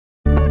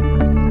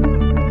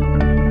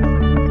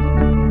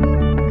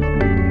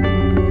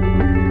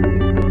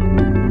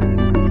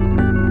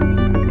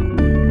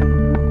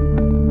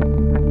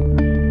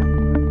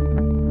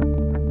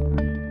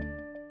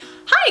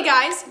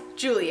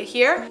Julia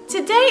here.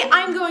 Today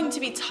I'm going to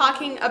be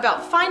talking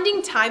about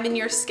finding time in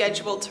your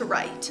schedule to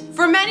write.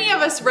 For many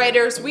of us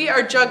writers, we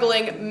are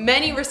juggling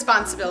many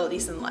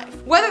responsibilities in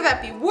life. Whether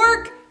that be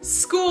work,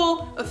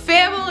 school, a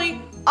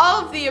family,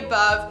 all of the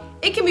above,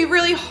 it can be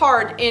really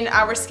hard in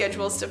our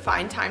schedules to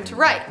find time to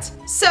write.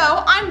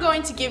 So I'm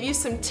going to give you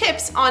some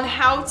tips on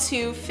how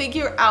to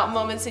figure out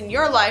moments in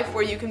your life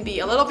where you can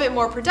be a little bit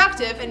more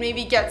productive and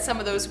maybe get some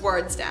of those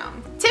words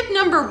down. Tip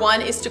number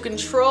one is to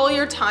control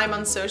your time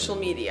on social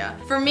media.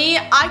 For me,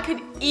 I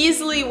could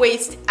easily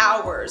waste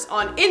hours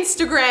on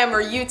Instagram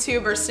or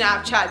YouTube or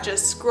Snapchat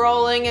just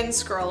scrolling and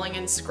scrolling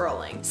and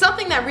scrolling.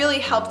 Something that really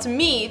helped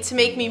me to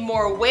make me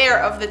more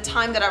aware of the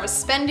time that I was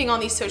spending on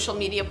these social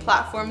media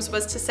platforms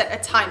was to set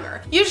a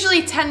timer.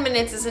 Usually 10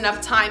 minutes is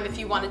enough time if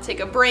you want to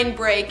take a brain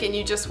break and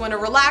you just want to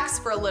relax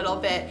for a little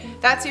bit.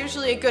 That's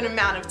usually a good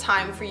amount of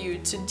time for you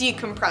to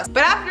decompress.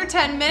 But after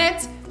 10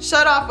 minutes,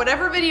 shut off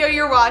whatever video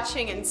you're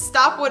watching and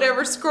stop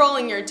whatever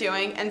scrolling you're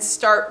doing and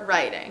start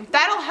writing.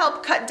 That'll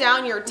help cut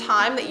down your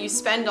time that you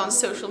spend on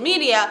social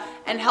media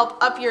and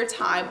help up your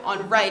time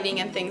on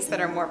writing and things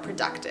that are more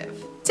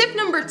productive. Tip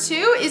number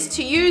two is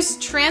to use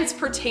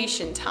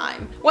transportation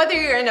time. Whether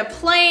you're in a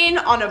plane,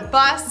 on a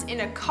bus,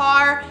 in a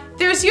car,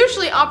 there's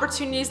usually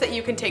opportunities that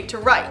you can take to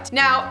write.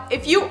 Now,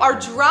 if you are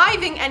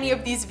driving any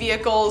of these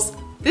vehicles,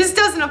 this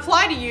doesn't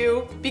apply to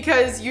you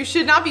because you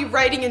should not be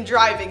writing and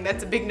driving.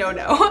 That's a big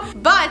no-no.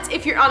 But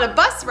if you're on a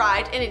bus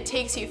ride and it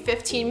takes you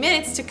 15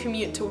 minutes to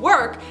commute to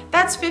work,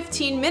 that's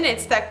 15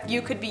 minutes that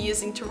you could be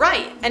using to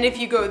write. And if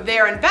you go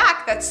there and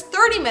back, that's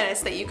 30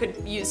 minutes that you could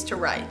use to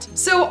write.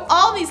 So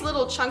all these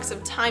little chunks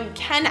of time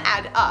can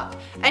add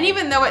up. And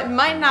even though it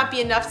might not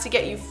be enough to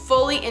get you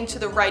fully into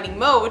the writing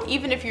mode,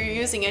 even if you're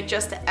using it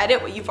just to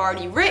edit what you've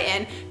already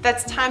written,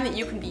 that's time that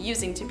you can be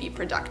using to be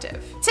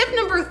productive. Tip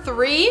number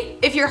three,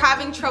 if you're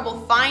having trouble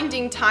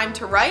finding time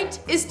to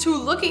write, is to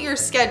look at your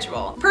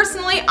schedule.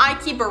 Personally, I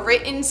keep a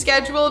written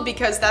schedule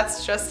because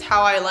that's just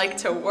how I like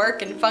to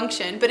work and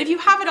function. But if you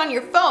have it on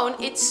your phone,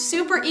 it's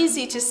super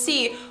easy to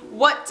see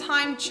what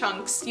time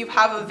chunks you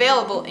have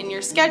available in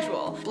your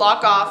schedule.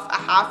 Block off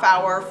a half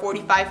hour,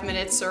 45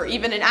 minutes, or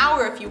even an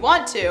hour if you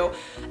want to,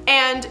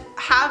 and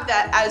have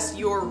that as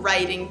your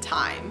writing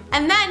time.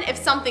 And then if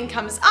something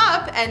comes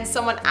up and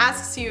someone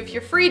asks you if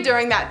you're free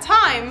during that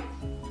time,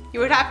 you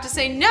would have to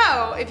say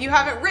no if you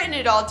haven't written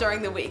it all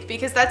during the week,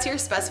 because that's your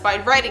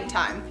specified writing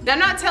time. Now, I'm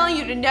not telling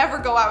you to never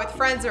go out with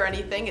friends or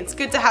anything. It's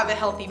good to have a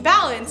healthy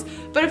balance,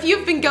 but if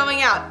you've been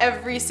going out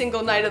every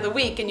single night of the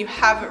week and you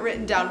haven't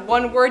written down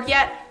one word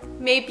yet,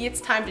 maybe it's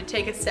time to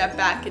take a step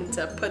back and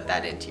to put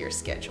that into your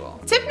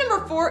schedule. Tip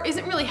number four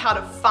isn't really how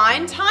to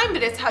find time,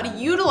 but it's how to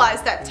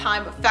utilize that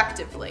time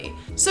effectively.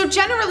 So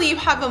generally you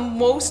have a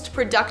most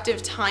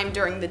productive time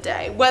during the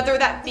day, whether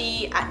that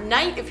be at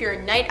night if you're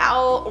a night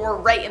owl, or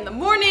right in the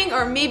morning,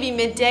 or maybe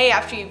midday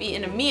after you've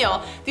eaten a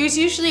meal. There's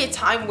usually a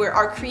time where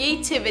our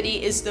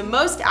creativity is the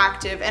most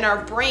active and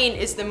our brain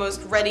is the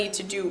most ready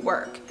to do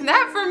work. And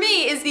that for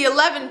me is the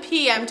 11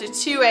 p.m. to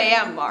 2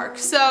 a.m. mark.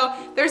 So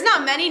there's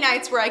not many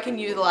nights where I can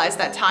utilize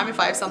that time if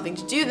I have something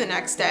to do the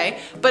next day,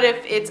 but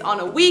if it's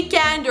on a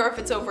weekend or if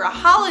it's over a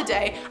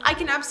holiday, I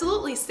can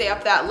absolutely stay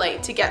up that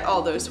late to get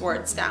all those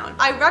words down.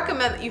 I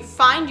recommend that you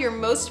find your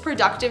most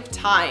productive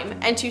time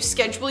and to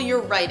schedule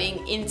your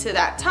writing into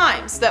that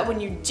time so that when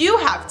you do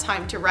have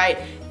time to write,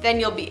 then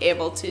you'll be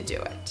able to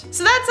do it.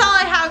 So that's all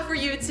I have for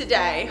you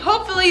today.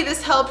 Hopefully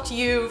this helped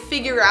you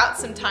figure out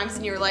some times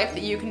in your life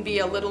that you can be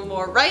a little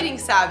more writing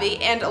savvy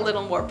and a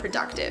little more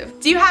productive.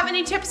 Do you have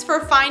any tips for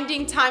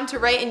finding time to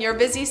write in your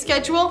busy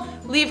schedule?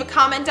 Leave a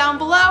comment down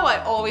below,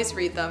 I always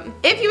read them.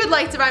 If you would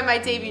like to buy my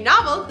debut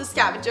novel, The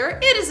Scavenger,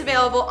 it is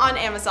available on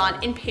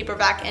Amazon in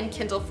paperback and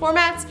Kindle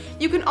formats.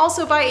 You can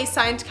also buy a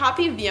signed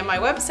copy via my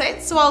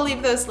website, so I'll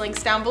leave those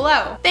links down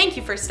below. Thank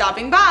you for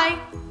stopping by.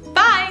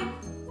 Bye!